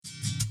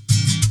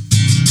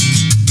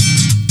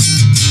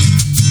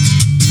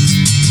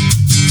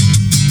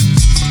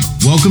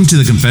Welcome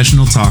to the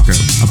Confessional Taco,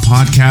 a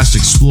podcast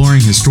exploring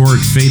historic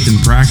faith and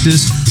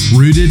practice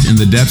rooted in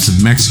the depths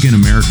of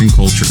Mexican-American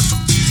culture.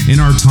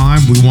 In our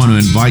time, we want to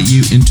invite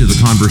you into the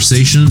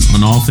conversation on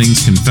all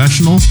things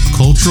confessional,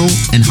 cultural,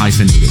 and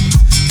hyphenated.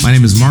 My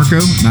name is Marco,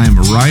 and I am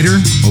a writer,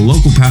 a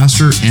local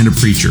pastor, and a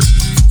preacher.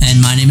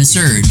 And my name is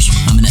Serge.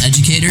 I'm an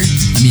educator,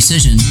 a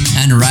musician,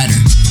 and a writer.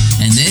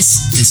 And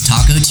this is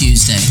Taco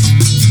Tuesday.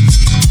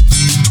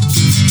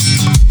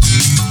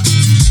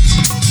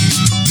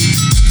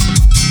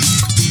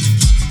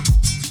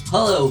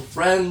 Hello,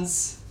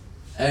 friends,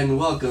 and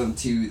welcome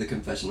to the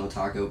Confessional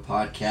Taco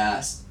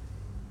podcast,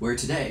 where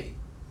today,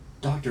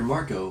 Dr.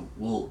 Marco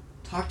will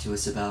talk to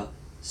us about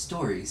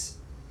stories,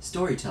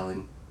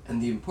 storytelling,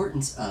 and the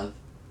importance of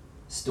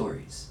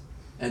stories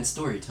and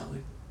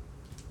storytelling.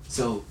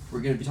 So,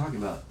 we're going to be talking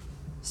about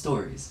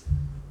stories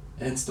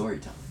and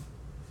storytelling.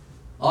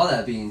 All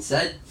that being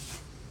said,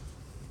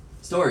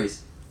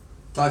 stories.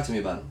 Talk to me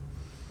about them.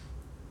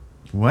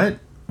 What?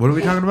 What are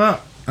we talking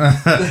about?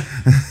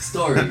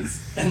 Stories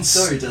and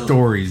storytelling.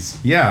 Stories,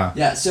 yeah.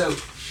 Yeah, so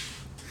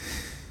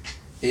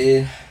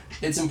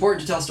it's important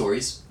to tell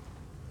stories,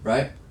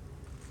 right?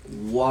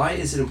 Why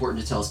is it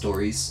important to tell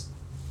stories?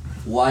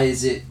 Why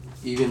is it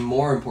even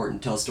more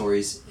important to tell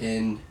stories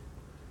in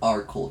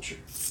our culture?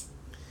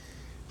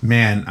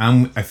 Man,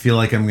 I feel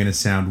like I'm going to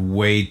sound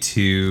way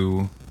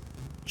too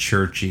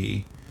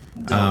churchy.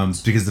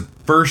 Because the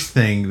first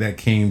thing that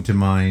came to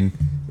mind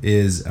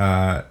is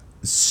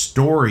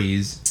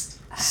stories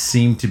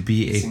seem to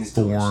be a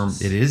form.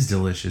 Delicious. It is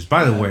delicious.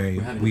 By the way,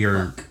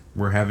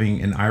 we're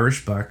having an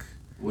Irish buck.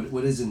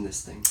 What is in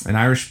this thing? An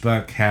Irish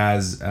buck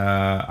has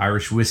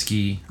Irish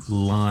whiskey,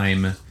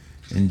 lime,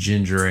 and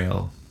ginger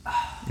ale.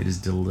 It is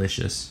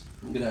delicious.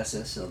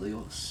 Gracias a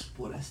Dios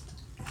por esto.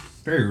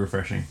 Very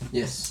refreshing.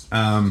 Yes.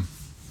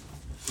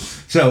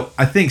 So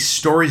I think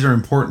stories are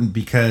important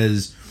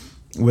because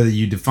whether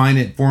you define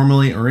it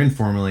formally or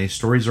informally,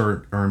 stories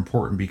are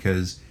important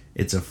because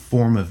it's a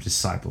form of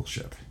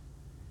discipleship.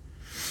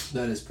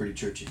 That is pretty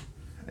churchy.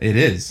 It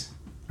is.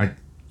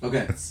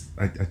 Okay.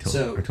 I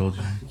told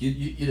you.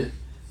 You did.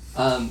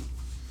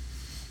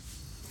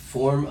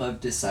 Form of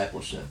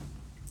discipleship.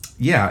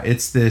 Yeah,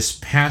 it's this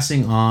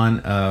passing on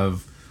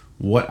of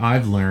what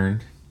I've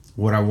learned,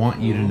 what I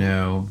want you to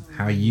know,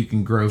 how you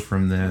can grow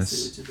from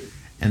this,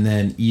 and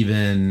then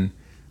even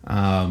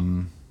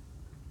how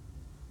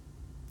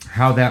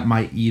that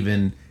might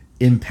even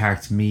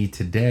impact me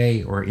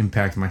today or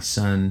impact my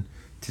son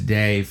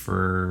today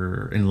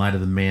in light of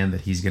the man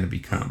that he's going to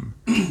become.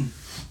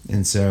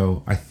 And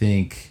so I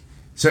think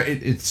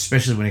it's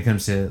especially when it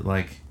comes to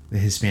like the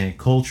Hispanic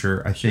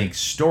culture, I think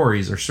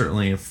stories are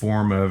certainly a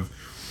form of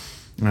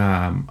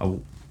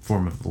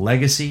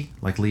legacy,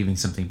 like leaving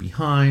something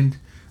behind,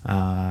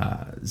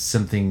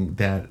 something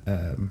that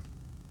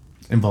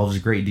involves a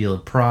great deal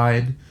of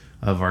pride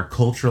of our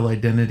cultural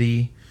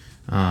identity.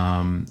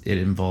 It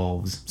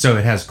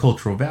has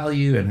cultural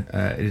value and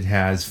it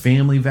has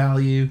family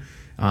value.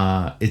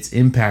 Its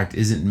impact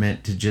isn't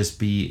meant to just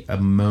be a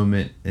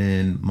moment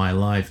in my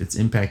life. Its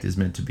impact is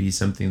meant to be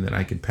something that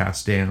I could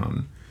pass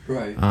down,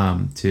 right?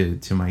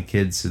 To my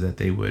kids so that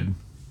they would,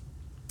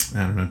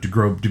 to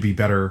grow to be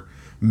better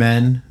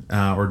men,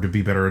 or to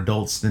be better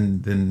adults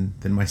than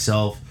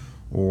myself,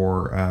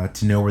 or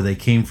to know where they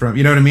came from.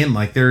 You know what I mean?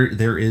 Like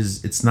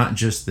it's not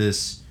just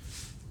this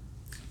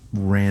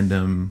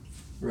random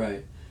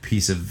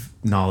piece of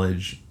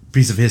knowledge,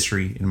 piece of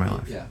history in my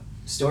life. Yeah,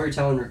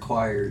 storytelling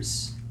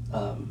requires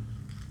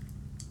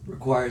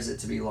it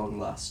to be long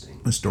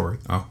lasting. A story.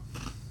 Oh.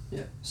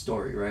 Yeah,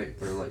 story, right?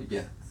 Or like,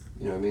 yeah,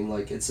 you know what I mean?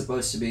 Like it's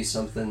supposed to be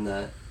something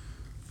that,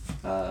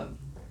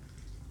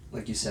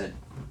 like you said,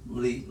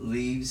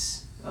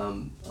 leaves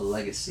a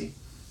legacy.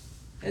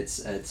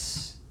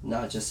 It's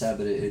not just that,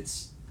 but it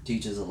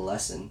teaches a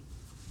lesson,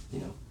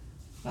 you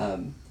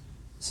know.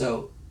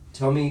 So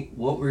tell me,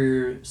 what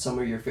were some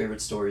of your favorite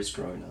stories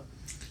growing up?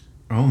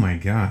 Oh my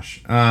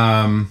gosh.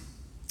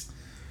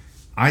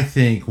 I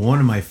think one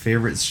of my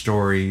favorite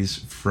stories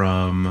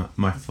from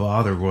my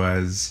father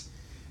was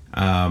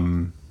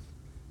how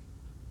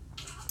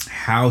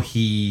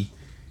he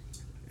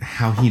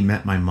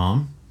met my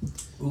mom.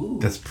 Ooh.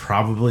 That's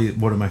probably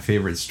one of my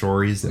favorite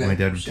stories that my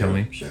dad would tell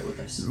me. Share it with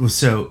us.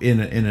 So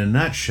in a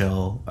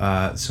nutshell,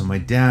 so my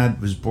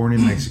dad was born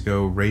in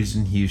Mexico, raised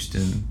in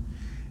Houston,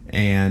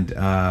 and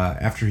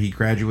after he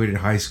graduated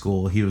high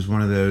school, he was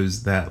one of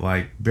those that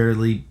like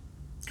barely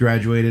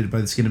graduated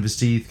by the skin of his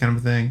teeth kind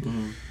of a thing.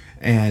 Mm-hmm.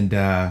 And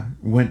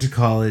went to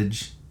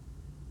college,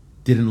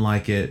 didn't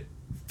like it,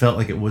 felt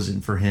like it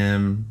wasn't for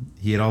him.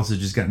 He had also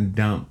just gotten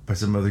dumped by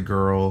some other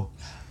girl.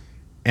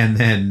 And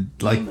then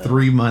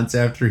 3 months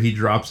after he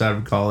drops out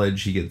of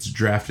college, he gets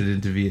drafted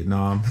into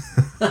Vietnam.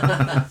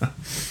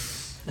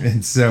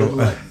 And so, good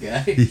luck,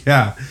 guy.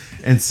 Yeah.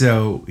 And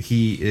so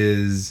he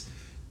is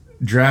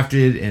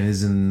drafted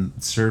and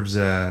serves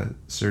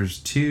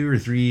 2 or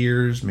 3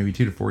 years, maybe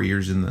 2 to 4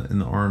 years in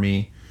the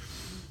Army.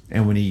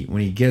 And when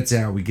he gets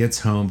out, he gets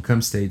home,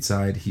 comes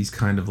stateside, he's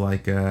kind of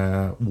like,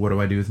 what do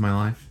I do with my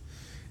life?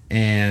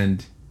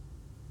 And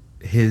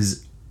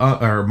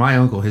my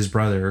uncle, his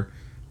brother,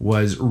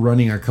 was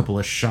running a couple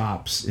of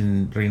shops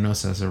in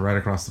Reynosa, so right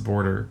across the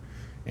border.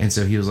 And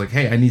so he was like,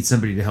 "Hey, I need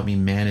somebody to help me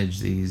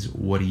manage these.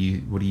 What do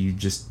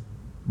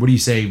you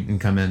say and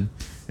come in?"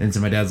 And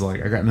so my dad's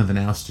like, "I got nothing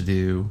else to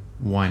do.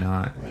 Why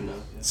not?" Why not?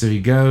 Yeah. So he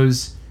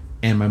goes,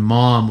 and my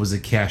mom was a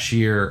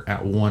cashier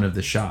at one of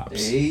the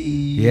shops. Hey.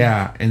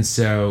 Yeah, and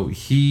so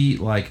he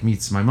like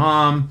meets my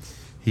mom.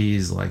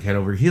 He's like head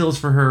over heels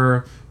for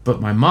her.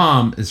 But my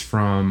mom is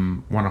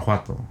from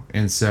Guanajuato,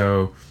 and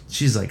so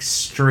she's like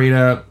straight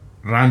up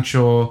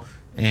rancho.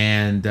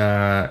 And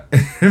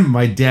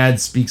my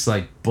dad speaks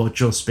like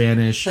Pocho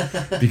Spanish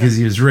because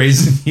he was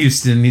raised in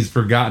Houston. He's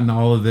forgotten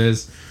all of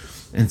this.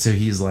 And so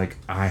he's like,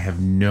 I have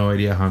no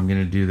idea how I'm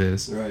going to do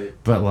this. Right.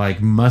 But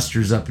like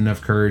musters up enough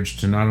courage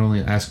to not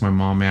only ask my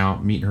mom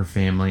out, meet her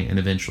family, and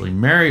eventually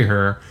marry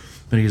her.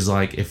 But he's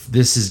like, if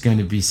this is going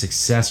to be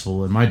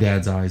successful, in my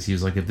dad's eyes, he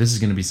was like, if this is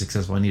going to be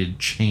successful, I need to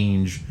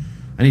change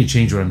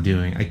what I'm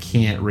doing. I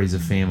can't raise a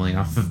family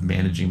off of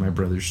managing my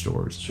brother's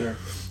stores. Sure.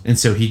 And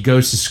so he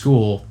goes to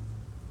school.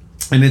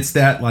 And it's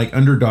that like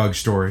underdog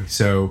story.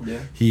 So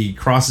he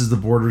crosses the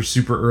border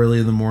super early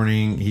in the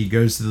morning. He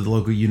goes to the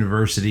local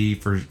university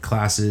for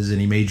classes,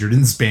 and he majored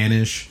in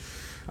Spanish.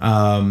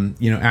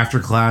 After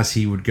class,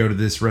 he would go to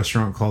this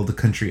restaurant called the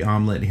Country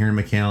Omelet here in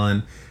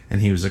McAllen, and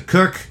he was a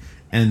cook.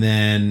 And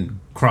then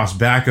cross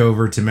back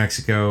over to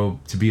Mexico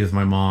to be with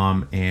my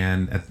mom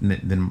and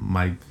then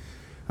my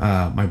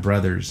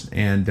brothers.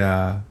 And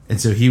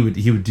so he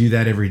would do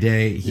that every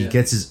day. He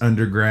gets his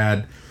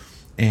undergrad.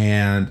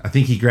 And I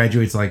think he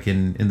graduates like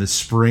in the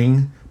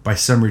spring. By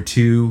summer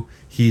 2,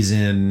 he's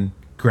in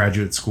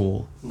graduate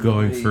school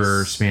going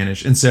for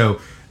Spanish. And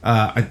so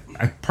I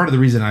part of the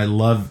reason I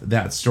love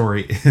that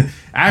story,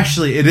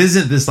 actually, it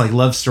isn't this like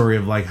love story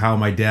of like how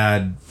my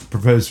dad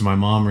proposed to my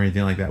mom or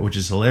anything like that, which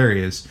is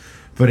hilarious.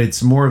 But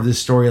it's more of this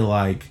story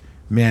like,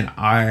 man,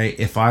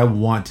 if I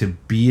want to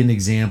be an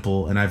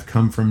example and I've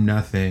come from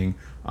nothing,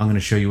 I'm going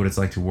to show you what it's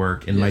like to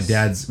work. And my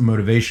dad's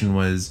motivation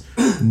was,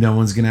 no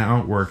one's going to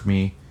outwork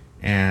me.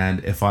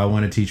 And if I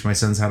want to teach my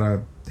sons how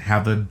to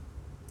have a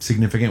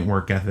significant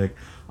work ethic,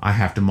 I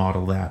have to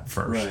model that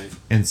first. Right.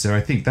 And so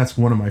I think that's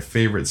one of my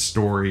favorite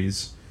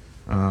stories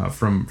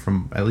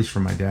from at least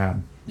from my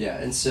dad. Yeah,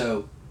 and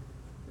so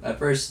at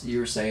first you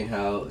were saying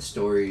how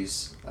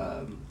stories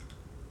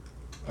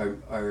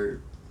or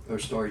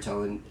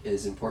storytelling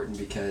is important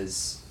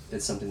because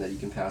it's something that you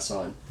can pass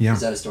on. Yeah. Is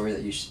that a story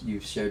that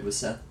you've shared with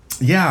Seth?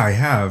 Yeah, I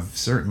have,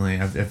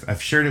 certainly.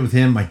 I've shared it with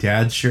him. My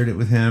dad shared it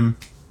with him.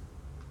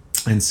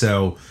 And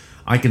so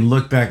I can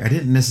look back. I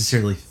didn't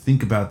necessarily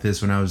think about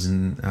this when I was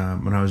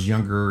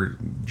younger,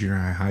 junior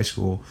high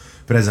school.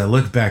 But as I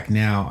look back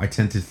now, I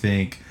tend to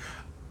think,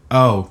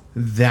 oh,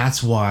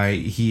 that's why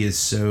he is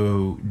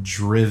so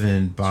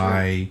driven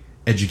by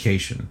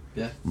education.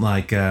 Yeah.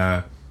 Like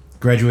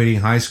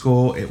graduating high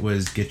school, it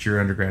was get your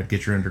undergrad.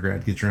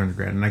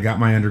 And I got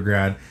my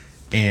undergrad.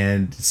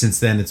 And since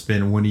then, it's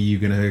been, when are you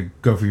going to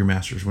go for your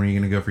master's?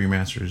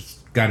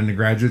 Got into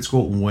graduate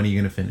school, when are you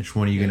going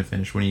to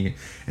finish?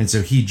 And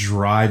so he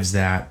drives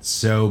that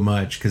so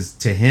much because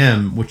to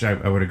him, which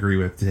I would agree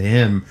with, to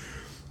him,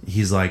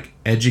 he's like,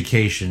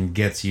 education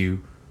gets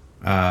you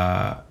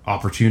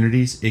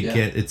opportunities.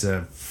 It's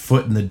a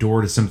foot in the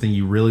door to something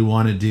you really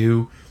want to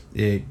do.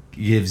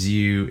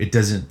 It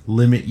doesn't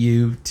limit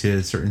you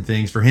to certain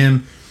things. For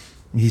him,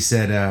 he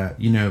said,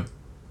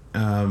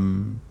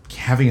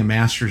 having a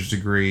master's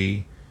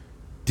degree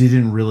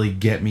didn't really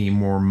get me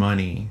more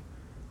money.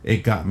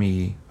 It got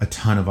me a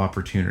ton of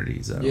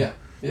opportunities, though. Yeah.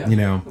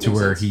 To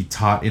where he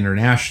taught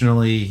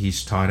internationally.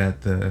 He's taught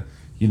at the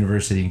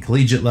university and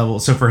collegiate level.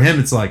 So for him,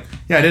 it's like,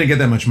 I didn't get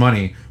that much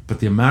money,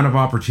 but the amount of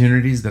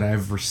opportunities that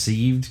I've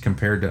received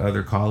compared to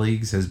other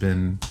colleagues has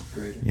been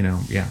greater.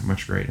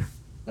 Much greater.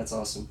 That's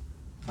awesome.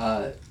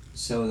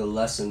 So the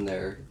lesson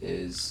there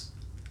is,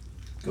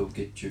 go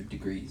get your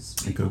degrees.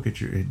 People. Don't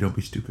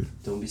be stupid.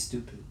 Don't be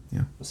stupid.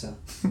 Yeah. What's that?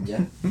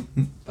 Yeah.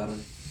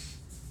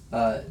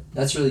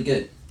 That's really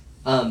good.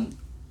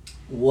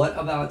 What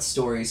about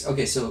stories?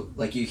 Okay, so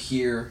like you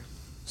hear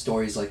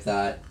stories like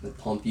that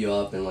pump you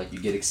up and like you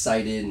get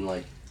excited and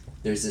like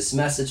there's this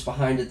message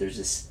behind it. There's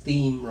this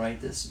theme, right?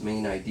 This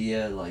main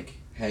idea, like,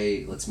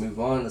 hey, let's move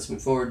on. Let's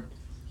move forward.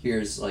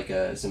 Here's like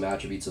some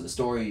attributes of the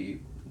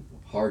story: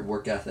 hard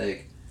work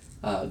ethic,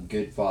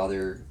 good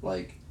father,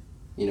 like,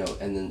 and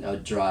then a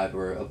drive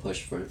or a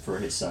push for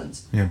his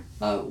sons. Yeah.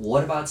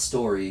 What about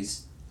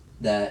stories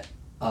that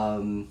are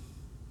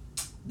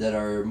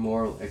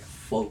more like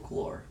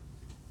folklore,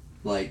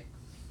 like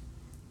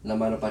La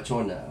Mano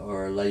Pachona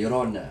or La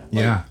Llorona?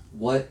 Like,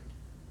 what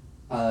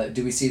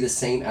do we see the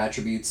same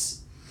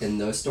attributes in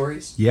those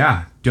stories?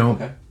 Yeah.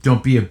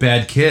 Don't be a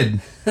bad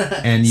kid,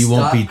 and you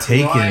won't be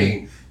taken.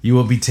 Crying. You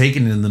will be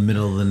taken in the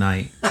middle of the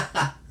night.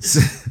 I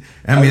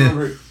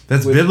mean,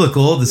 that's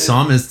biblical. The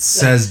psalmist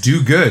says,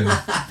 "Do good."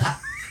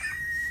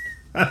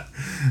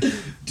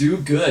 Do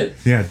good.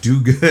 Yeah,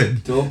 do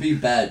good. Don't be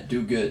bad.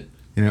 Do good.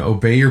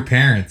 obey your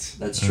parents.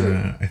 That's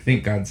true. I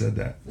think God said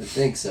that. I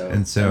think so.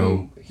 And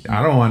so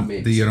I don't want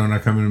the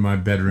Yorona coming to my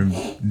bedroom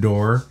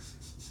door.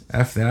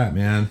 F that,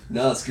 man.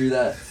 No, screw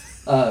that.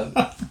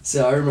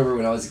 So I remember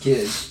when I was a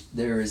kid,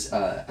 there was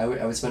I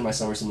would spend my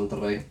summers in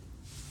Monterrey,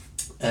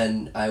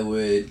 and I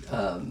would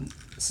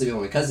sleep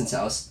at my cousin's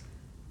house,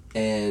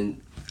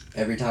 and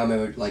every time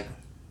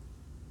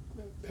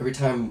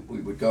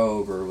we would go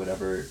over or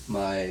whatever,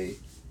 my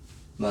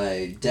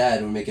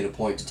dad would make it a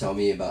point to tell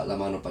me about La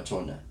Mano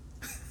Patrona.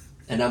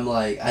 And I'm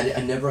like,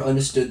 I never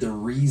understood the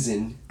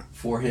reason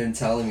for him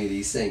telling me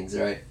these things,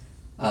 right?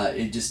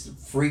 It just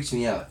freaks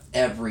me out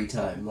every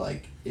time.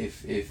 Like,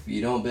 if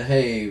you don't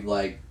behave,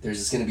 like, there's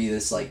just going to be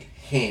this, like,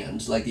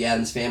 hand, like the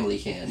Addams Family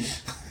hand,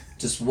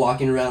 just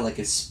walking around like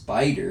a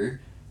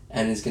spider,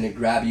 and is going to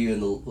grab you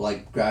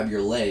and, grab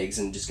your legs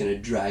and just going to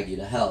drag you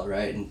to hell,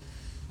 right? And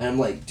I'm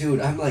like,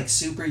 dude, I'm, like,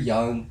 super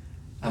young.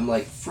 I'm,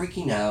 like,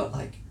 freaking out,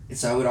 like,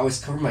 so I would always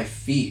cover my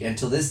feet. And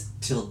till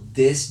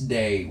this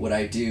day, what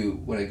I do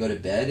when I go to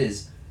bed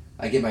is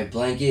I get my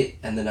blanket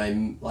and then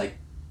I'm like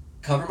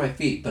cover my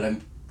feet, but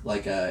I'm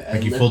like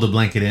you pull the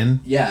blanket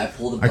in? Yeah, I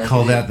pull the blanket I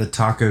call that the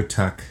taco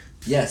tuck.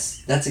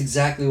 Yes, that's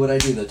exactly what I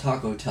do, the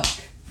taco tuck.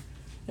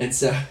 And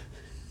so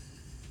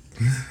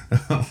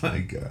oh my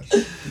gosh.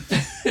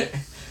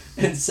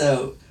 And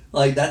so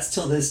like that's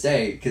till this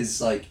day, because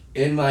like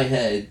in my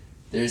head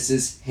there's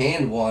this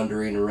hand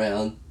wandering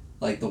around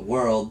like the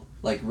world,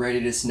 like ready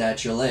to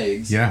snatch your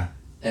legs,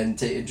 and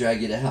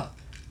drag you to hell.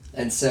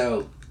 And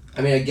so,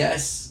 I mean, I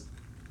guess,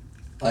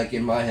 like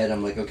in my head,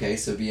 I'm like, okay,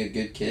 so be a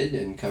good kid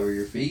and cover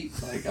your feet.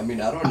 Like, I mean,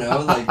 I don't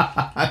know,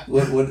 like,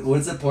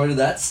 what's the point of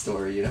that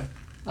story,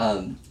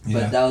 But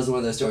that was one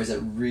of those stories that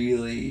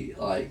really,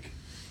 like,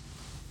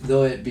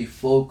 though it be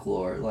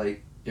folklore,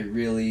 like, it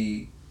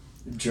really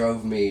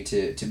drove me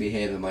to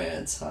behave in my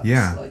aunt's house.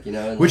 Yeah. Like,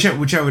 and which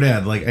I would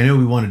add, like, I know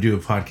we want to do a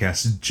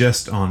podcast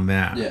just on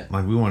that. Yeah.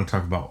 Like, we want to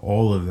talk about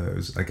all of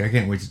those. Like, I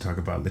can't wait to talk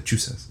about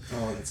lechuzas.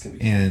 Oh, that's going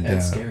to be fun.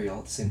 And scary all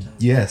at the same time.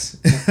 Yes.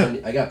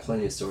 I got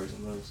plenty of stories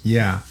on those.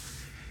 Yeah.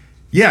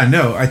 Yeah,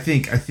 no, I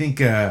think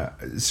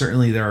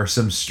certainly there are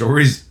some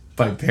stories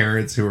by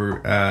parents who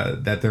are,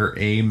 that their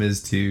aim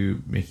is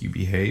to make you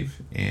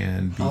behave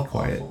and be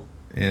quiet. Awful.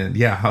 And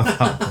how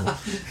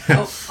awful.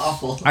 How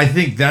awful. I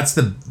think that's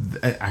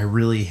I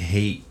really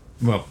hate,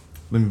 well,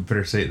 let me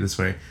better say it this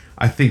way.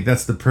 I think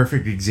that's the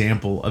perfect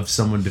example of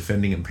someone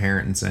defending a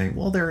parent and saying,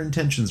 well, their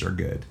intentions are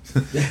good.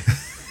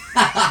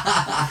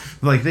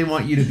 Like, they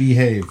want you to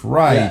behave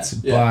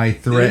by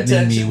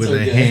threatening me with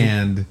a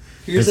hand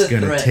that's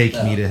going to take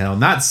me to hell.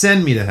 Not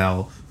send me to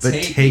hell, but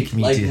take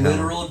me to hell. Like,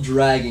 literal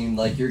dragging.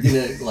 Like, you're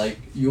going to, like,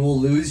 you will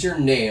lose your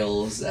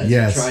nails as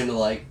you're trying to,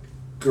 like,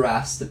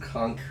 grasp the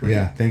concrete.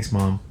 Yeah, thanks,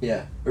 Mom.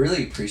 Yeah, I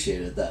really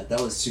appreciated that. That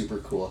was super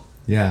cool.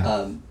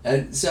 Yeah.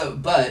 And so,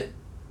 but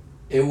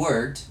it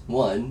worked,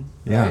 one.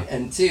 Yeah. Right?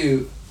 And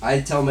two,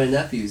 I tell my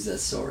nephews that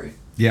story.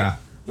 Yeah,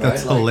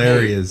 that's right?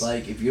 hilarious.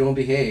 Like, if you don't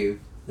behave,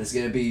 there's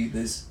going to be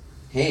this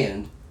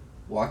hand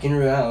walking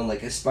around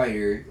like a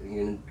spider and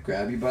going to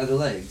grab you by the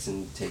legs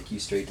and take you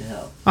straight to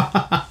hell.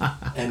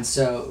 And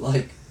so,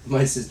 like,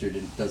 my sister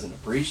doesn't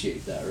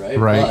appreciate that, right?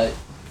 Right.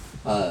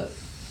 But,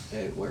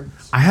 it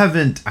works. I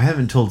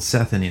haven't told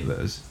Seth any of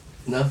those.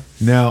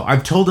 No,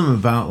 I've told him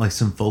about like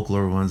some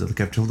folklore ones. Like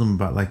I've told him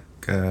about like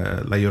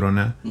La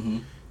Llorona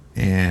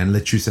and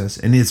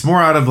lechuzas, and it's more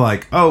out of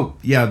like, oh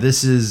yeah,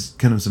 this is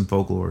kind of some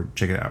folklore.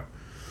 Check it out.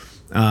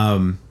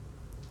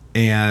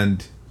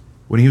 And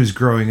when he was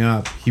growing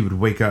up, he would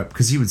wake up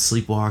because he would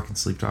sleepwalk and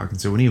sleep talk, and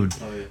so when he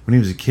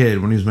was a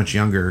kid, when he was much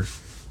younger,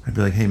 I'd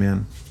be like, hey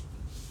man,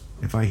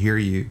 if I hear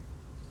you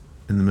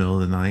in the middle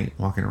of the night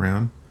walking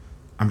around,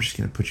 I'm just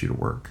gonna put you to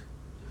work.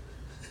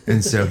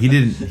 And so he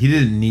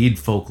didn't need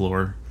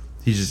folklore.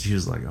 He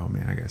was like, oh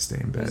man, I gotta stay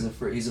in bed.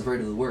 He's afraid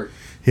of the work.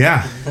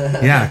 Yeah,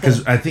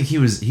 because I think he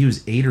was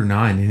 8 or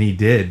 9, and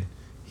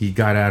he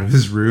got out of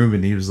his room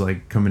and he was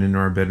like coming into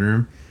our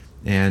bedroom,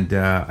 and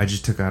I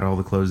just took out all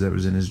the clothes that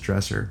was in his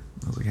dresser.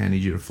 I was like, hey, I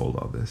need you to fold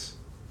all this.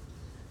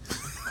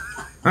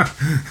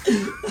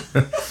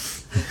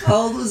 How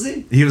old was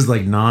he? He was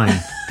like 9.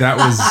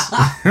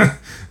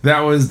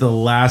 That was the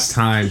last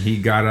time he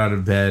got out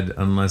of bed,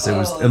 unless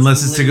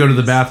it's to go to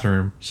the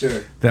bathroom.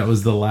 Sure. That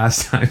was the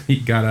last time he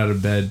got out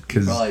of bed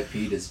because probably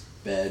peed his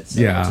bed.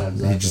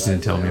 He just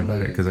didn't tell me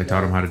about it because I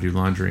taught him how to do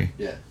laundry.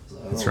 Yeah, so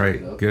that's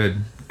right. Good.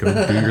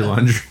 Go do your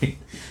laundry.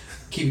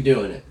 Keep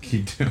doing it.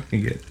 Keep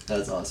doing it.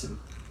 That's awesome.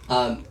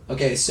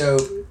 Okay, so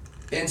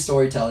in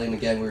storytelling,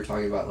 again, we were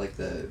talking about like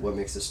what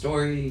makes a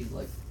story,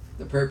 like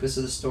the purpose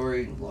of the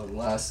story, long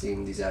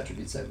lasting, these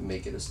attributes that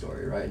make it a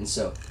story, right? And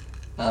so,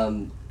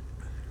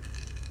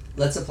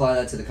 let's apply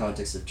that to the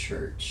context of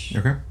church.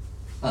 Okay.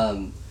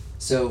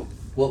 So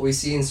what we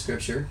see in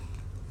Scripture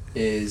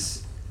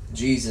is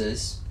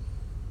Jesus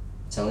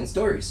telling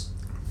stories.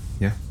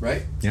 Yeah.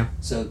 Right? Yeah.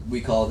 So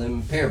we call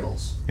them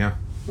parables. Yeah.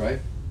 Right?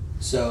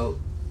 So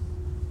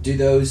do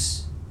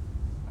those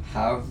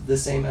have the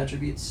same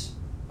attributes?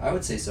 I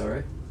would say so,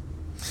 right?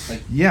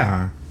 Like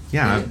yeah.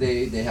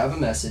 they have a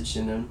message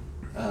in them,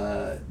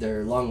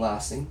 they're long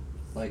lasting,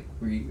 like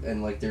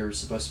and like they're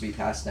supposed to be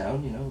passed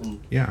down, and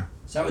Yeah.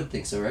 so I would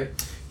think so, right?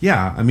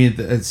 Yeah, I mean,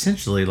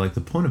 essentially, like,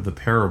 the point of the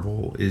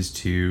parable is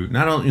to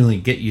not only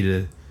get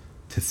you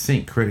to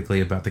think critically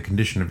about the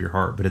condition of your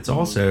heart, but it's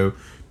also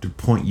to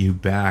point you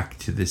back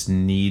to this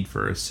need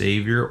for a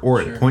savior,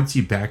 or Sure. it points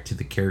you back to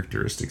the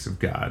characteristics of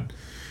God.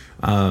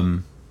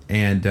 And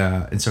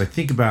so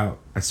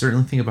I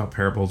certainly think about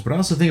parables, but I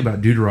also think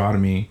about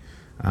Deuteronomy.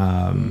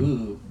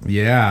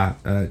 Yeah,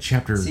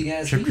 chapter See,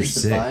 guys, chapter we use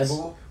 6. the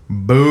Bible.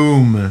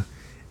 Boom,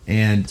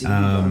 and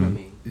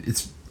Deuteronomy.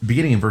 it's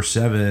beginning in verse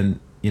 7.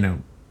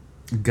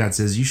 God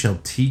says, "You shall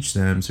teach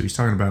them." So he's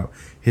talking about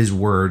His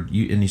word,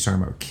 and he's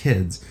talking about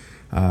kids.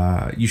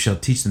 You shall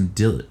teach them,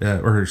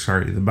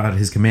 about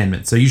His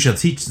commandments. So you shall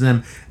teach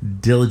them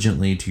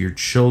diligently to your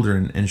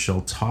children, and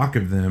shall talk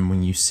of them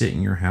when you sit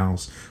in your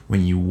house,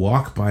 when you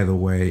walk by the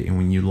way, and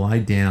when you lie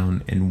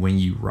down, and when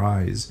you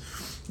rise.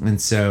 And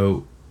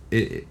so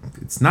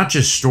it's not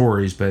just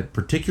stories, but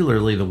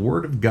particularly the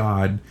Word of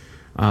God,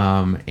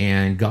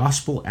 and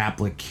gospel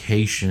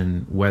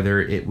application, whether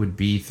it would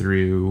be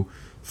through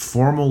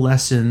formal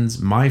lessons,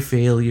 my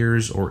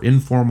failures, or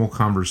informal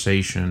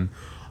conversation.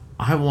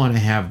 I want to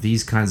have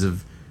these kinds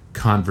of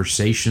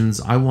conversations.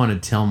 I want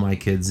to tell my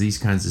kids these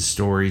kinds of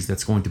stories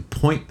that's going to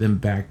point them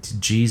back to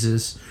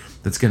Jesus,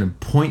 that's going to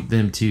point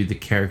them to the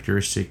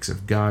characteristics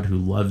of God who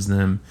loves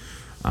them.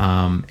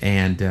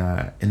 And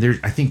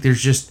I think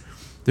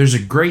there's a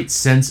great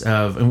sense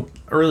of, and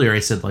earlier I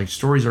said, like,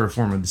 stories are a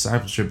form of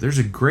discipleship. There's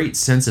a great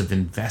sense of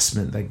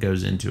investment that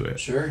goes into it.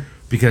 Sure.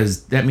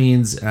 Because that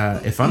means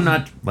if I'm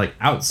not, like,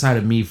 outside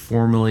of me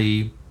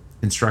formally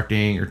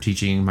instructing or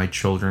teaching my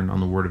children on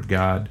the Word of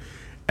God,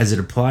 as it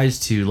applies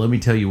to, let me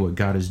tell you what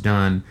God has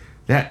done,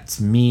 that's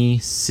me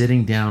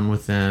sitting down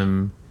with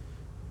them,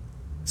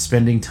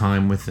 spending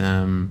time with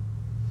them,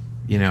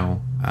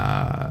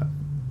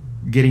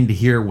 getting to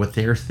hear what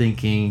they're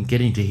thinking,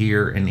 getting to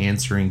hear and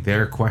answering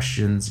their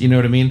questions. You know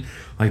what I mean?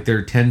 Like,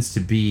 there tends to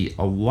be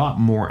a lot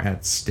more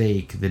at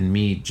stake than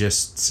me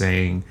just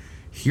saying,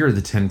 here are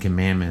the 10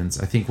 Commandments.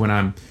 I think when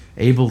I'm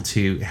able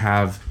to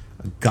have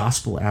a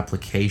gospel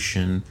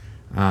application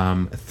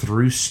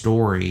through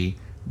story,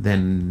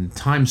 then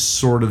time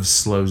sort of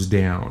slows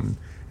down,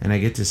 and I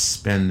get to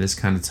spend this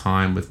kind of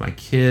time with my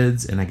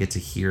kids, and I get to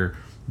hear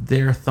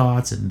their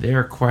thoughts and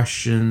their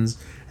questions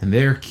and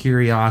their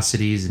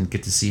curiosities, and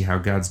get to see how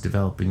God's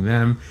developing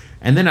them.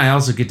 And then I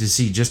also get to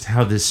see just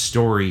how this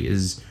story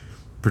is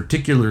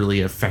particularly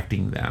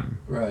affecting them.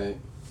 Right.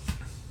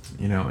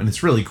 And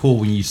it's really cool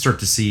when you start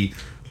to see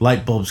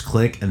light bulbs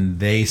click and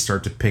they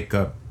start to pick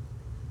up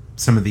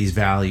some of these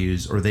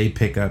values, or they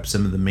pick up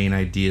some of the main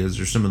ideas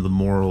or some of the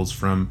morals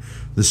from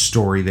the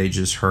story they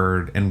just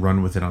heard and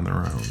run with it on their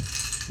own.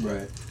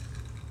 Right.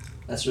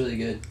 That's really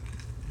good.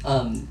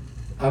 I'm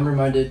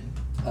reminded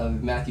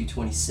of Matthew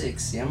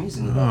 26. See, I'm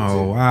using the Bible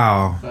Oh, too.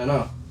 wow. I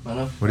know.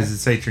 What does it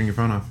say? Turn your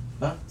phone off.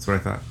 Huh? That's what I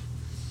thought.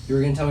 You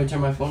were going to tell me to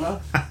turn my phone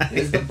off?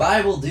 It's the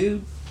Bible,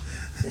 dude.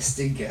 It's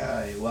the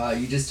guy. Wow,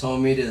 you just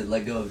told me to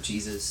let go of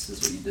Jesus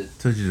is what you did.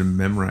 I told you to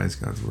memorize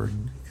God's word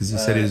because He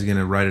said He was going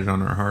to write it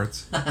on our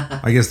hearts.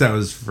 I guess that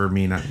was for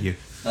me, not you.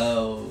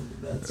 Oh,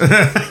 that's...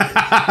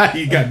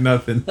 You got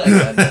nothing. I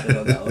got nothing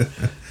on that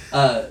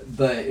one.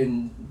 But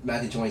in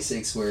Matthew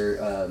 26,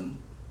 where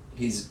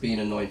he's being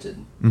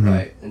anointed, Mm-hmm.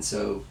 right? And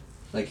so,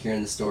 like, here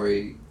in the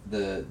story,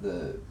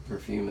 the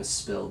perfume is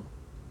spilled.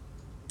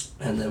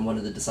 And then one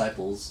of the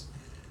disciples,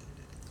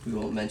 we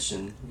won't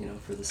mention,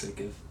 for the sake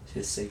of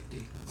his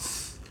safety,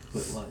 who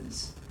it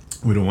was.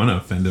 We don't want to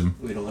offend him.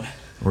 We don't want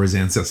or his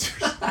ancestors.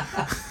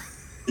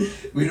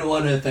 we don't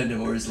want to offend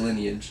him or his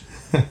lineage.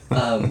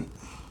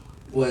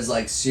 Was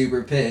like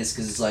super pissed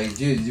because it's like,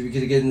 dude, we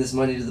could have given this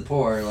money to the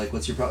poor. Like,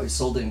 what's your problem? You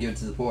sold it and give it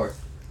to the poor.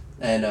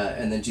 And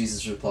then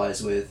Jesus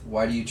replies with,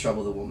 "Why do you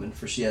trouble the woman?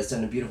 For she has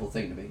done a beautiful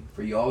thing to me.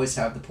 For you always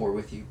have the poor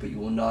with you, but you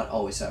will not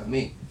always have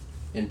me.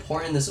 In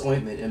pouring this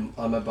ointment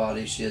on my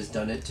body, she has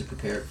done it to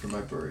prepare it for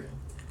my burial.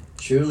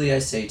 Truly I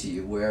say to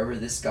you, wherever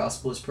this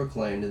gospel is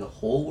proclaimed in the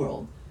whole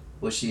world,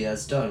 what she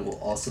has done will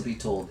also be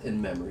told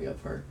in memory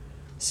of her."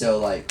 So,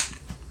 like,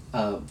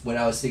 when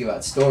I was thinking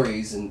about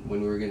stories and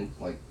when we were going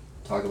to, like,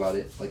 talk about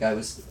it, like, I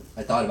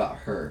thought about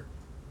her,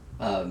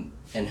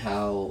 and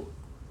how,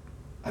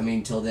 I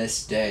mean, till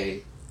this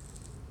day,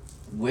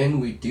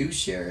 when we do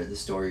share the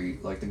story,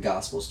 like the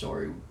gospel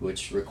story,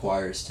 which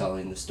requires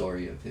telling the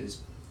story of his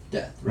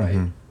death, right?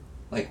 Mm-hmm.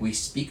 Like, we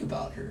speak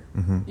about her,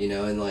 Mm-hmm.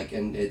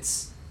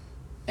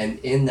 and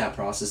in that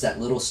process, that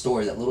little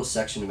story, that little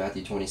section of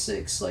Matthew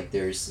 26, like,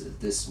 there's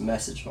this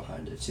message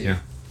behind it too. Yeah.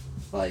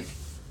 Like,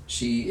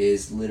 she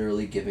is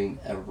literally giving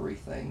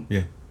everything.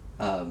 Yeah.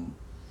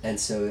 And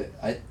so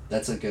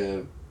that's like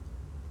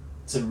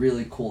it's a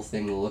really cool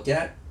thing to look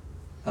at.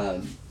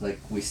 Like,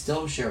 we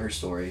still share her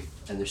story,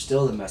 and there's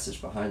still the message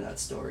behind that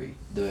story,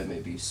 though it may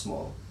be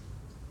small.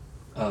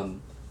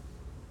 And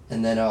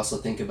then I also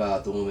think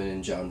about the woman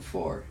in John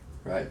 4,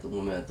 right? The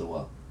woman at the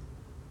well.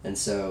 And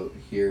so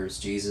here's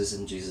Jesus,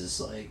 and Jesus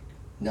is like,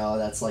 no,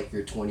 that's like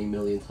your 20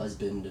 millionth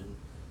husband, and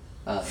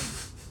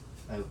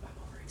I'm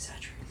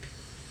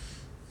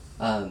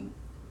and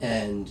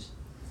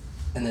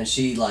then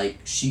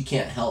she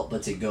can't help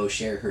but to go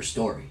share her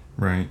story.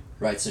 Right.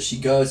 Right. So she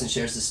goes and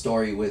shares the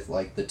story with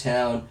like the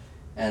town,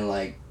 and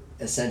like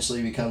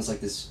essentially becomes like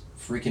this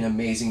freaking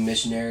amazing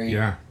missionary.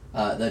 Yeah.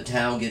 The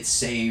town gets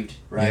saved,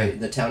 right? Yeah.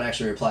 The town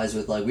actually replies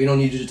with like, "We don't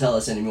need you to tell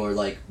us anymore.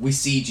 Like, we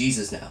see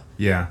Jesus now."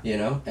 Yeah. You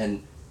know,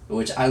 and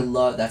which I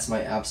love. That's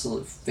my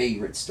absolute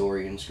favorite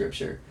story in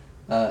Scripture.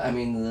 I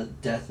mean, the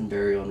death and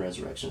burial and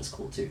resurrection is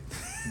cool too,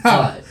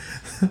 but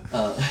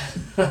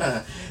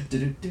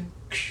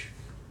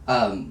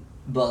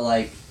but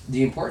like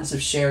the importance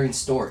of sharing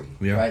story,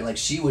 right? Like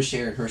she was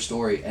sharing her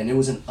story, and it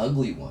was an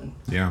ugly one.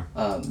 Yeah.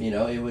 You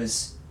know, it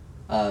was,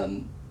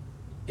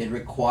 it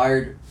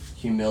required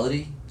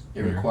humility,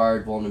 it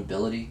required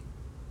vulnerability,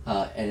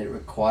 and it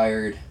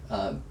required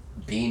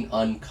being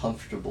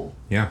uncomfortable.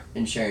 Yeah.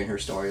 In sharing her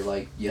story.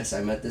 Like, yes,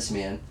 I met this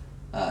man.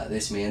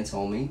 This man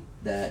told me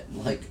that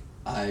like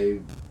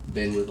I've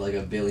been with like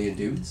a billion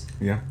dudes.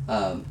 Yeah.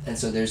 And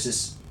so there's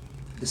this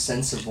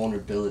sense of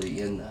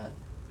vulnerability in that.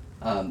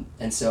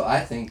 And so I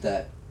think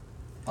that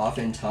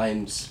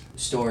oftentimes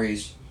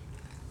stories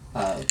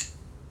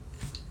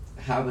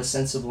have a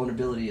sense of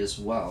vulnerability as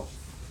well,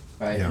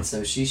 right? Yeah. And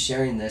so she's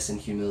sharing this in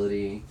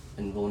humility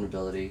and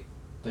vulnerability,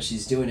 but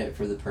she's doing it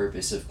for the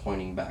purpose of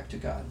pointing back to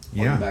God,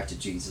 pointing back to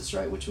Jesus,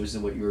 right? Which was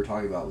what you were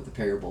talking about with the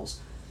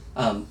parables.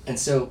 And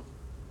so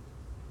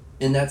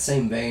in that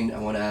same vein, I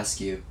want to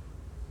ask you,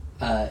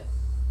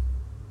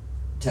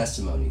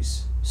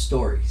 testimonies,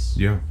 stories.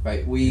 Yeah.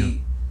 Right?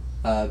 We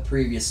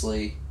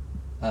previously,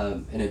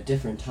 in a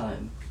different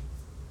time,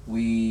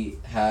 we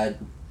had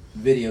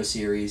video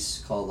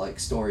series called like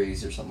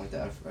Stories or something like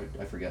that.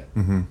 I forget.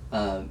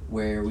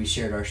 Where we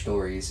shared our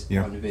stories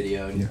on the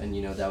video, and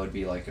you know that would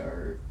be like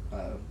our,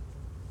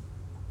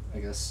 I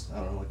guess I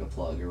don't know, like a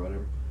plug or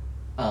whatever.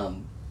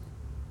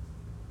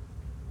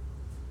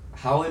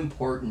 How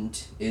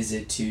important is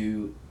it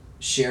to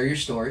share your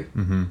story?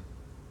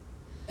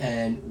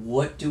 And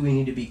what do we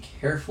need to be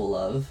careful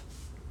of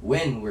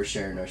when we're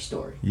sharing our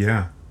story?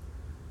 Yeah.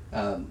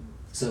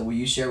 So will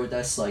you share with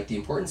us like the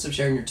importance of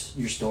sharing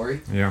your story,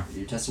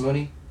 your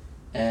testimony,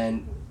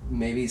 and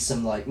maybe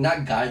some like not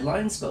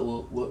guidelines, but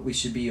what we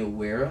should be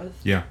aware of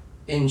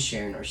in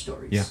sharing our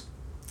stories? Yeah.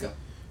 Go.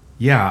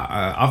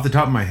 Yeah. Off the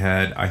top of my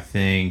head, I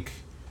think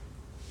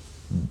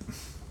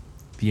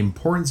the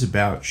importance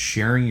about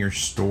sharing your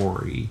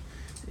story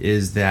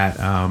is that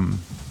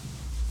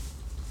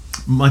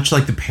much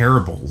like the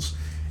parables,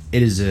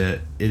 it is a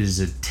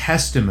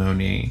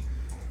testimony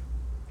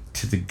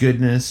to the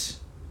goodness,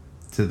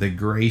 to the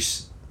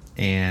grace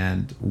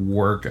and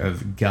work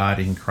of God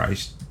in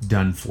Christ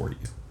done for you.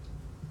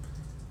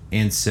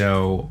 And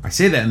so I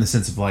say that in the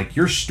sense of like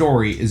your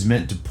story is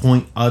meant to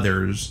point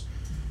others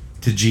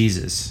to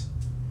Jesus,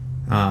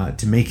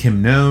 to make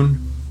him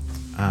known,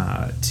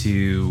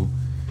 to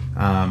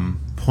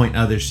point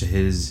others to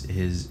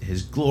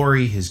his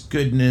glory, his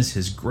goodness,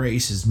 his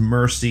grace, his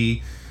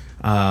mercy.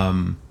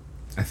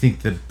 I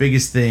think the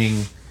biggest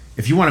thing,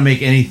 if you want to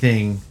make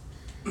anything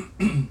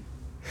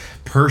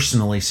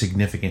personally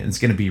significant, it's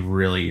going to be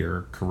really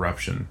your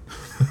corruption.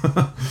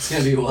 It's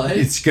going to be what?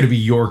 It's going to be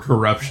your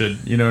corruption.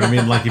 You know what I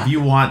mean? Like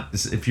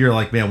if you're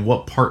like, man,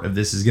 what part of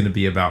this is going to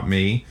be about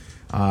me?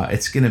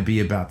 It's going to be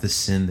about the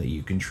sin that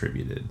you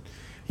contributed,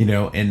 you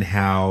know, and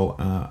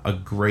how a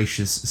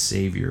gracious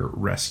Savior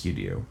rescued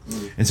you.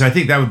 And so I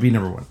think that would be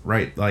number one,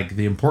 right? Like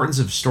the importance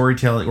of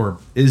storytelling, or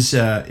is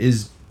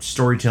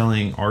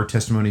storytelling, our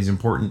testimonies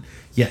important?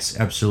 Yes,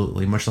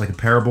 absolutely. Much like a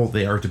parable,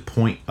 they are to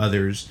point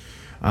others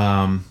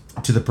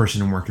to the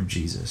person and work of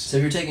Jesus. So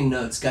if you're taking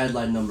notes,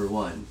 guideline number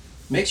one,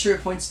 make sure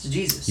it points to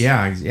Jesus.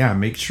 Yeah.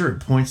 Make sure it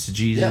points to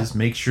Jesus. Yeah.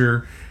 Make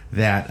sure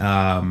that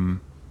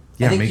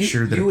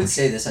you would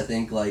say this. I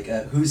think like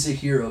who's the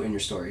hero in your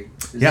story?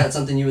 Is that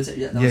something you would say?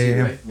 Yeah, that was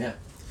you, right? Yeah.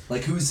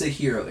 Like who's the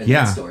hero in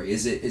that story?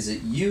 Is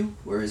it you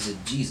or is it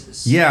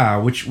Jesus? Yeah,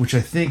 which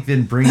I think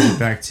then brings it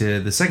back to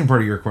the second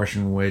part of your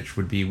question, which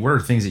would be what are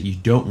things that you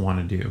don't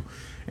want to do?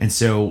 And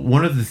so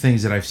one of the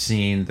things that I've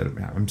seen that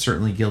I'm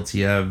certainly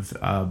guilty of,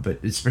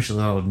 but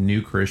especially a lot of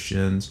new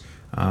Christians,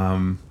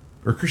 or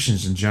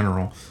Christians in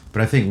general,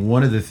 but I think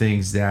one of the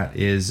things that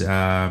is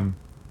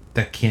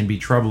that can be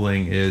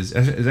troubling is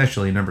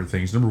actually a number of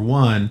things. Number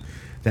one,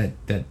 that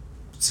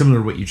similar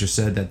to what you just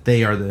said, that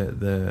they are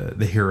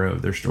the hero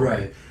of their story.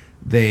 Right.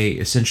 They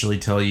essentially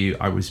tell you,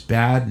 I was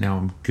bad, now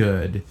I'm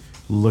good,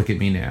 look at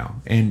me now.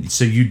 And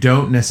so you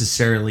don't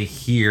necessarily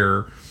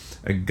hear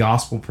a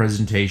gospel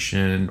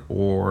presentation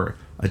or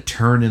a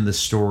turn in the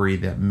story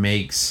that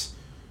makes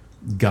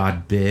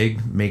God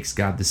big, makes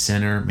God the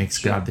center, makes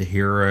God the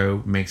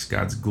hero, makes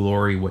God's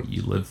glory what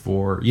you live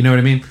for. You know what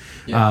I mean?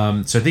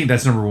 Yeah. So I think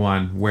that's number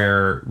one,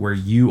 where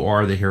you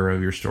are the hero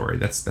of your story.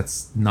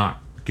 That's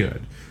not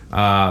good.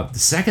 The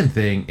second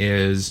thing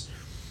is,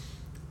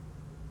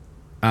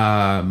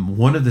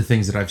 one of the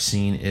things that I've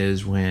seen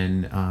is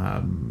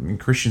when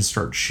Christians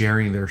start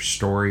sharing their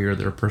story or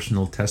their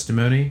personal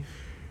testimony,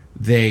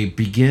 they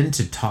begin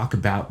to talk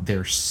about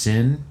their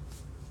sin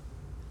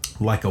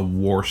like a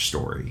war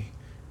story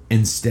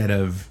instead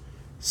of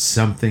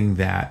something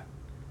that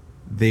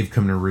they've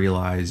come to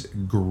realize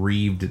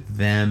grieved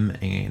them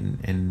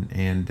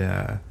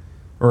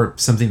or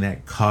something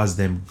that caused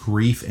them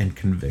grief and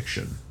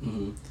conviction.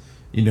 Mm-hmm.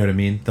 You know what I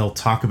mean? They'll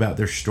talk about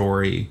their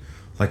story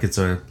like it's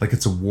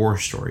a war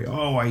story.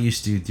 Oh, I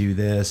used to do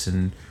this,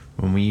 and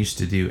when we used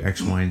to do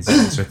X, Y, and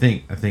Z. So I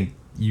think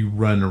you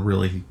run a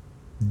really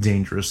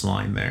dangerous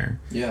line there.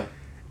 Yeah.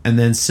 And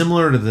then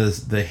similar to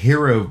the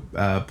hero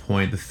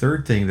point, the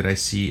third thing that I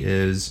see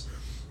is,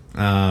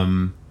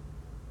 I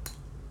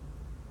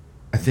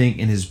think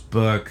in his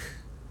book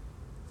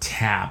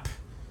Tap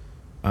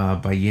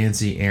by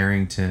Yancey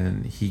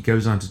Arrington, he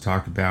goes on to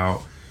talk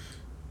about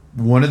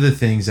one of the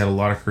things that a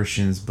lot of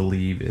Christians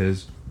believe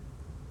is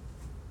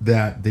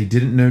that they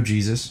didn't know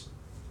Jesus.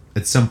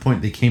 At some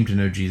point they came to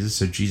know Jesus,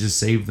 so Jesus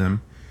saved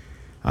them.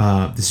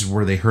 This is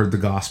where they heard the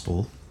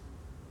gospel.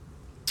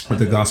 Where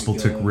the gospel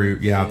took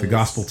root. Yeah, the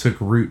gospel took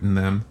root in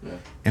them. Yeah.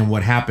 And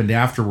what happened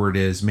afterward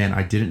is, man,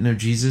 I didn't know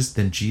Jesus,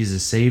 then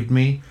Jesus saved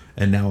me,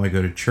 and now I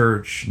go to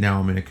church, now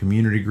I'm in a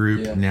community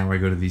group, now I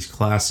go to these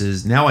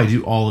classes, now I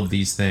do all of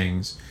these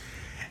things.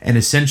 And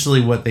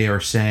essentially what they are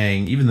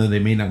saying, even though they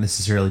may not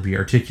necessarily be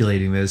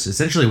articulating this,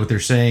 essentially what they're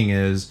saying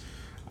is,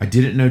 I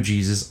didn't know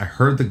Jesus, I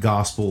heard the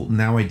gospel,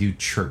 now I do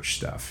church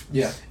stuff.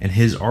 Yeah. And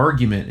his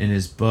argument in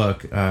his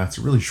book, it's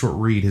a really short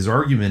read, his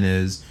argument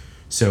is,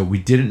 so we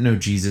didn't know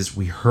Jesus,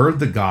 we heard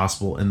the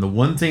gospel, and the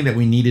one thing that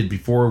we needed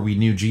before we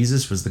knew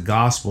Jesus was the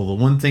gospel.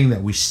 The one thing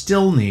that we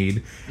still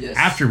need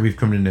after we've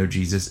come to know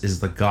Jesus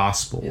is the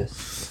gospel.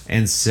 Yes.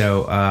 And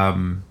so I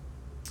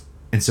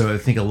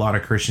think a lot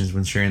of Christians,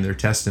 when sharing their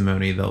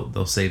testimony,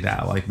 they'll say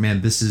that, like, man,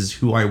 this is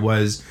who I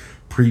was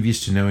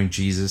previous to knowing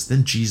Jesus.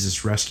 Then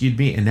Jesus rescued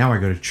me, and now I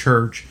go to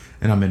church,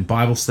 and I'm in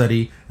Bible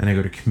study, and I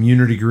go to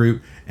community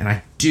group, and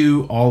I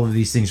do all of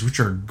these things, which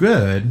are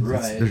good.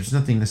 Right. There's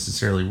nothing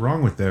necessarily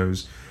wrong with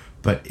those,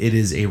 but it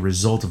is a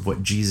result of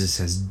what Jesus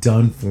has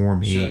done for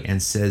me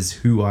and says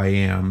who I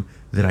am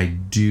that I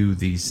do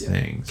these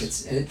things.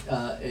 It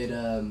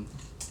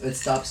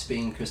stops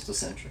being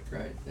Christocentric,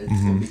 right?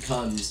 It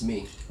becomes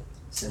me.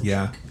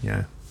 Centric.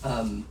 Yeah.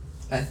 I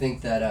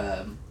think that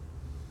I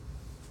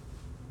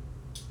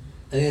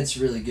think it's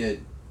really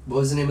good. What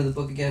was the name of the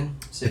book again?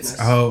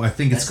 I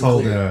think it's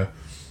called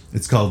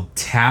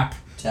Tap.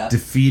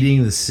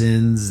 Defeating the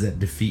Sins That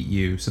Defeat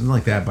You. Something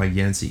like that by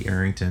Yancey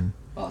Arrington.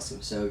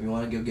 Awesome. So if you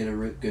want to go get a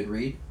good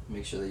read,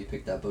 make sure that you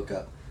pick that book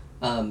up.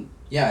 I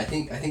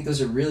think those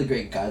are really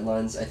great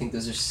guidelines. I think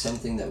those are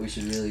something that we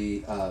should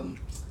really,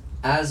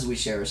 as we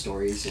share our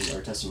stories and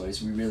our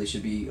testimonies, we really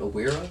should be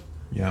aware of.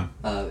 Yeah.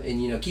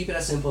 And keep it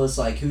as simple as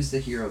like, who's the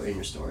hero in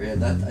your story?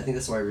 And that I think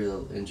that's why I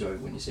really enjoy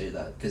when you say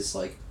that, because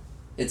like,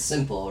 it's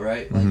simple,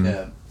 right?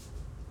 Like,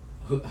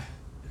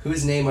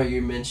 whose name are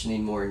you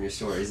mentioning more in your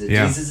story? Is it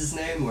Jesus'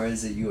 name or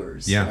is it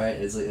yours? Yeah. Right?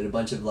 Is it a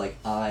bunch of like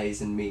I's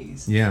and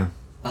me's? Yeah.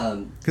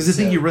 Because I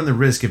think you run the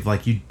risk if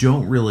like you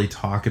don't really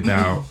talk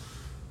about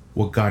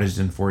what God has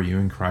done for you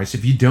in Christ.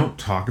 If you don't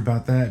talk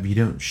about that, if you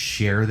don't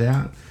share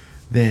that,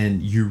 then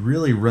you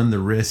really run the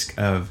risk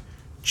of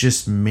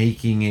just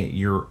making it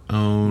your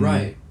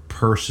own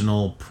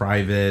personal,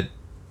 private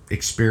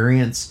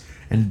experience.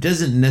 And it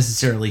doesn't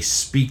necessarily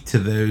speak to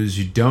those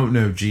who don't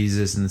know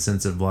Jesus in the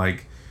sense of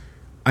like,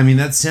 I mean,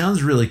 that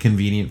sounds really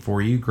convenient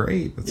for you.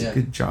 Great. That's a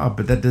good job.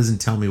 But that doesn't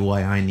tell me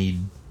why I need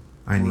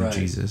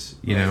Jesus,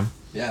 you know?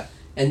 Yeah.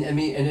 And I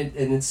mean, and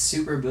it's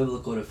super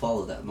biblical to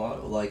follow that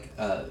model. Like,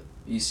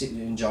 you see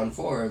in John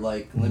 4,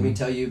 like, let me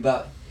tell you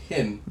about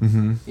him,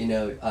 with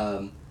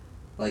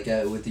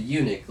the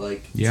eunuch,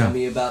 like, tell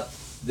me about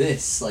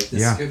this, like, the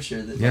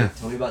scripture, that, like,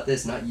 tell me about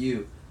this, not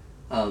you.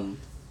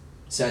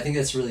 So I think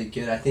that's really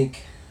good. I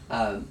think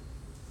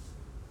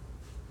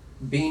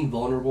being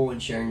vulnerable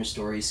and sharing your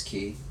story is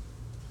key.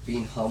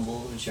 Being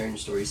humble and sharing your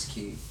story is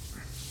key.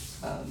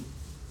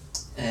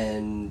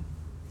 And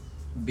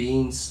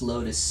being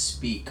slow to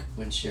speak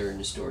when sharing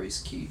your story is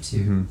key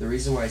too. The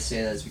reason why I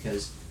say that is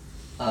because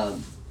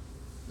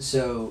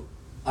so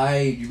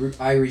I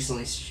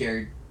recently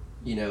shared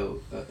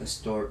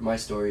my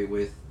story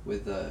with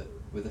a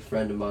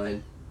friend of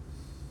mine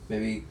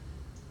maybe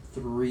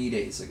 3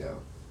 days ago,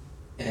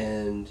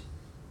 and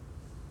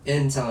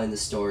in telling the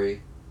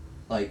story,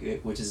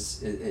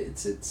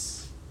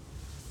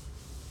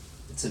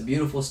 it's a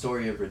beautiful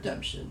story of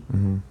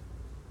redemption.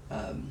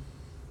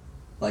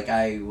 Like,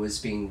 I was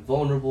being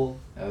vulnerable.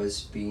 I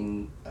was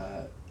being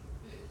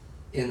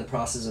in the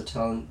process of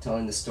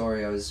telling the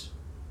story. I was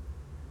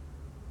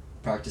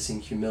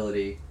practicing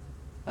humility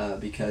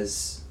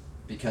because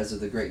of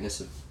the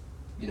greatness of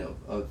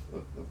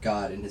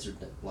God and His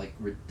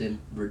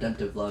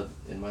redemptive love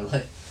in my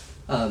life.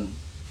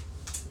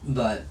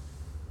 But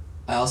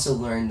I also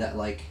learned that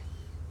like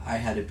I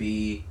had to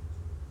be.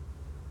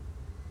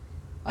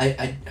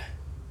 I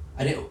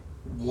didn't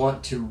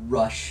want to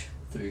rush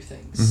through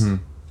things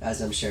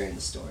as I'm sharing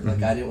the story.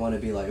 Like, I didn't want to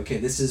be like, okay,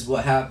 this is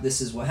what happened.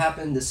 This is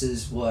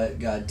what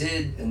God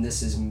did, and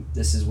this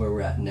is where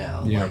we're at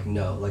now. Yeah. Like,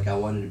 no, like I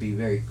wanted to be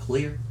very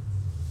clear,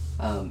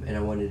 and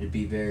I wanted to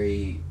be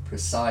very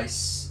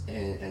precise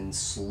and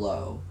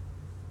slow,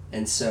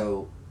 And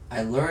so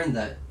I learned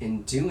that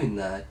in doing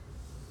that,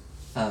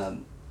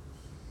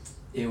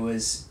 it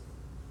was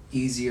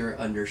easier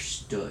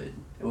understood.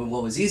 And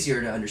what was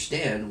easier to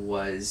understand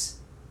was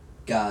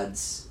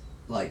God's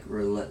like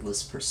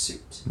relentless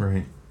pursuit.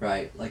 Right.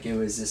 Right? Like it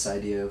was this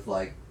idea of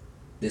like,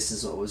 this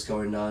is what was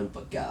going on,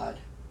 but God.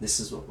 This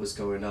is what was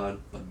going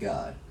on, but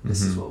God.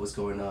 This is what was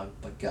going on,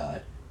 but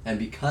God. And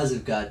because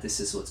of God, this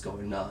is what's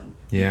going on.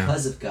 Yeah.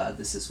 Because of God,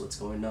 this is what's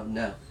going on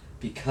now.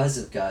 Because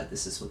of God,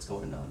 this is what's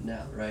going on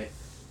now, right?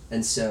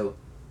 And so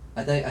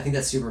I think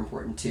that's super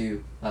important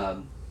too,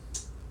 that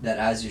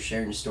as you're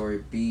sharing your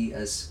story, be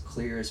as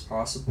clear as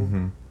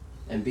possible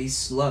and be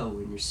slow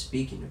when you're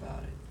speaking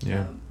about it.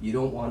 Yeah. You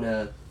don't want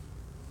to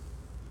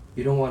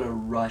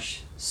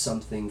rush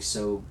something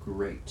so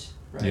great,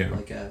 right?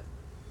 Yeah.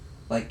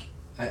 Like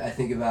I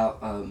think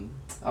about,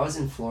 I was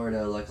in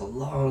Florida like a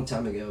long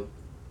time ago,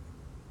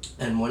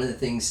 and one of the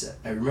things,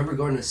 I remember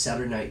going to a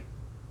Saturday night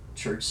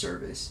church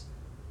service.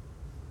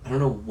 I don't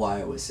know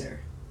why I was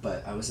there,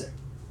 but I was there.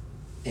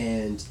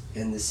 And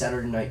in the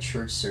Saturday night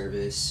church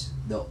service,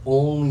 the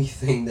only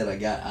thing that I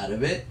got out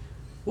of it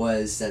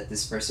was that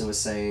this person was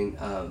saying,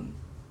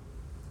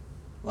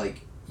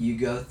 like, you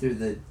go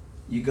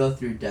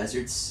through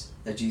deserts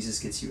that Jesus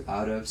gets you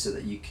out of so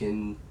that you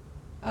can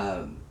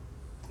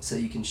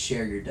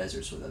share your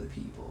deserts with other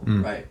people,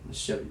 right?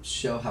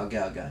 Show how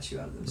God got you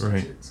out of those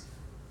deserts.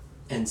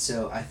 And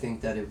so I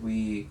think that if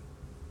we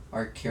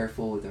are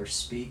careful with our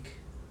speech,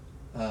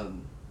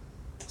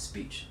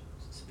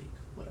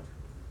 whatever.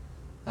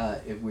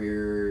 If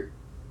we're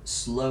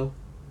slow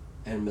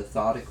and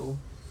methodical,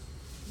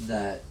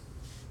 that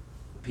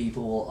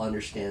people will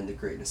understand the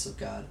greatness of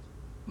God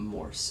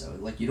more so.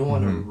 Like, you don't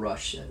want to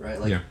rush it, right?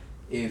 Like,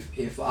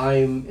 if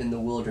I'm in the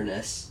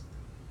wilderness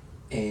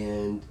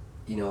and,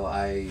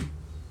 I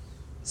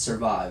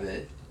survive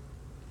it,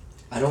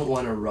 I don't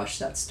want to rush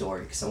that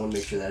story because I want to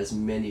make sure that as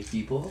many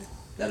people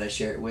that I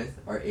share it with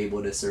are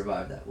able to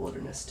survive that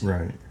wilderness too.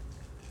 Right.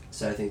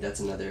 So I think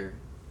that's another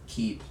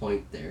key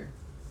point there.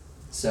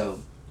 So,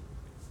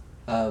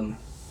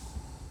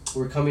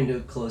 we're coming to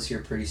a close here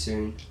pretty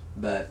soon,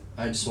 but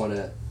I just want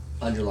to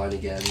underline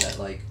again that,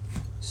 like,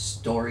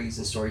 stories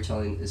and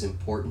storytelling is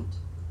important.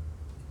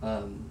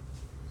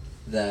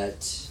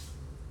 That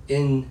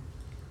in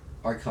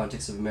our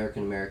context of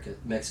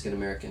Mexican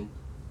American,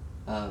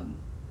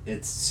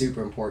 it's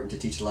super important to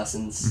teach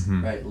lessons,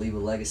 right? Leave a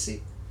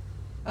legacy.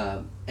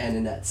 And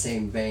in that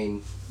same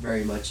vein,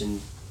 very much in,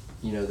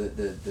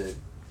 the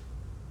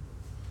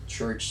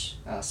church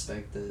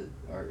aspect,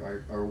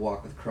 our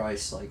walk with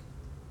Christ, like,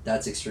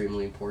 that's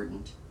extremely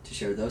important to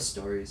share those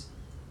stories.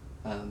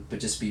 But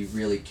just be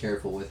really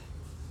careful with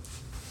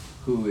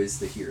who is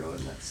the hero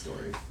in that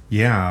story.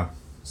 Yeah.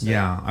 So,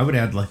 yeah, I would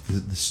add, like,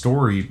 the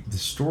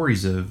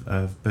stories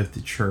of both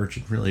the church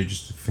and really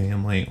just the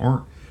family.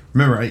 Or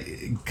remember,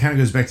 it kind of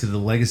goes back to the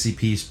legacy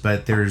piece,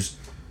 but there's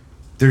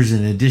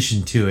an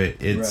addition to it.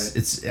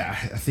 It's I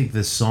think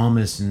the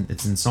psalmist, and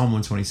it's in Psalm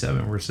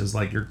 127 where it says,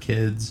 like, your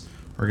kids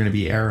are going to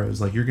be arrows.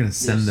 Like, you're going to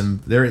send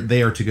them.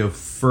 They are to go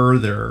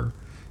further,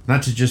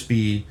 not to just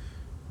be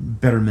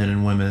better men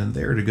and women.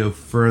 They are to go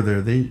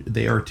further.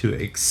 They are to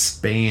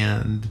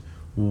expand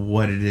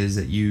what it is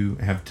that you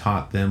have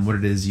taught them, what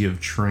it is you have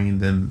trained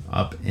them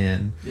up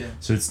in. Yeah.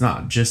 So it's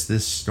not just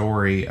this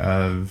story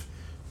of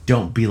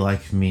don't be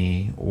like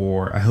me,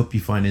 or I hope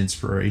you find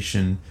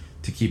inspiration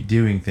to keep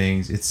doing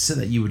things. It's so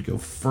that you would go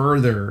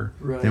further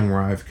than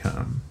where I've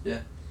come.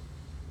 Yeah.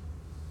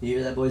 You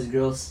hear that, boys and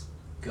girls?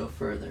 Go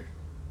further.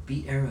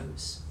 Be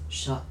arrows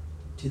shot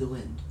to the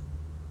wind.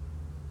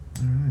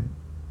 All right.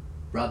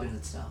 Robin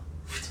Hood style.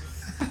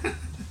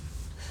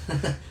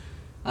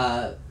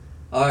 All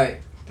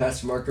right.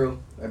 Pastor Marco,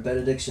 our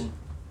benediction.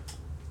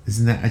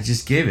 Isn't that, I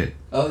just gave it.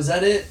 Oh, is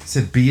that it? I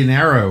said, be an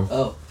arrow.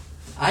 Oh,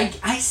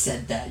 I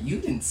said that. You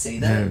didn't say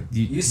that. No,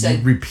 you said,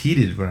 you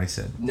repeated what I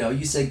said. No,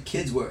 you said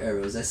kids were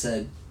arrows. I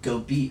said, go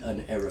be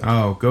an arrow.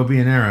 Oh, go be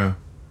an arrow.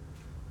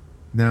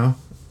 No?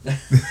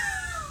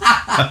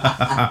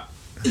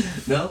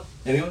 No?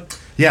 Anyone?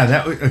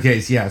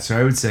 Yeah, so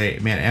I would say,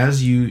 man,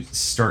 as you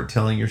start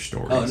telling your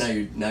stories. Oh, now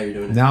you're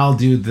doing it. Now I'll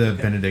do the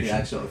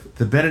benediction.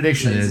 The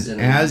benediction is,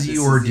 as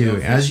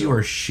you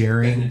are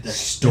sharing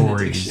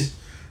stories,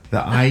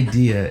 the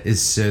idea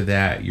is so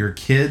that your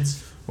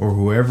kids or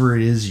whoever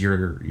it is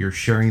you're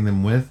sharing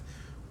them with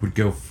would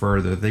go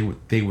further.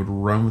 They would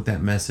run with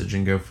that message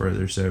and go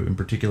further. So in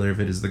particular, if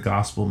it is the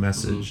gospel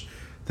message,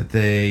 that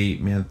they,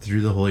 man,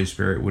 through the Holy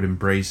Spirit would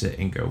embrace it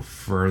and go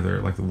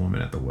further, like the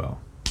woman at the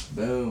well.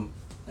 Boom.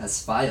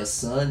 That's fire,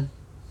 son.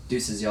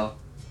 Deuces, y'all.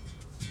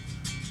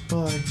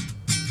 Bye.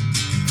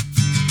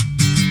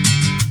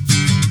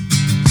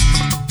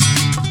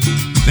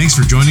 Thanks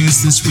for joining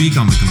us this week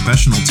on The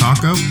Confessional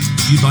Taco.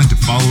 If you'd like to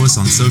follow us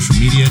on social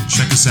media,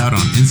 check us out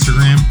on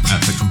Instagram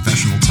at The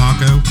Confessional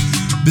Taco.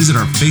 Visit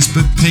our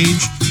Facebook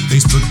page,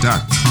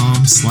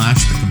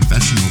 facebook.com/The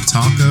Confessional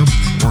Taco,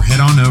 or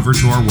head on over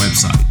to our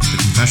website,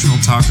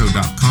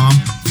 theconfessionaltaco.com,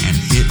 and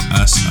hit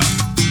us up.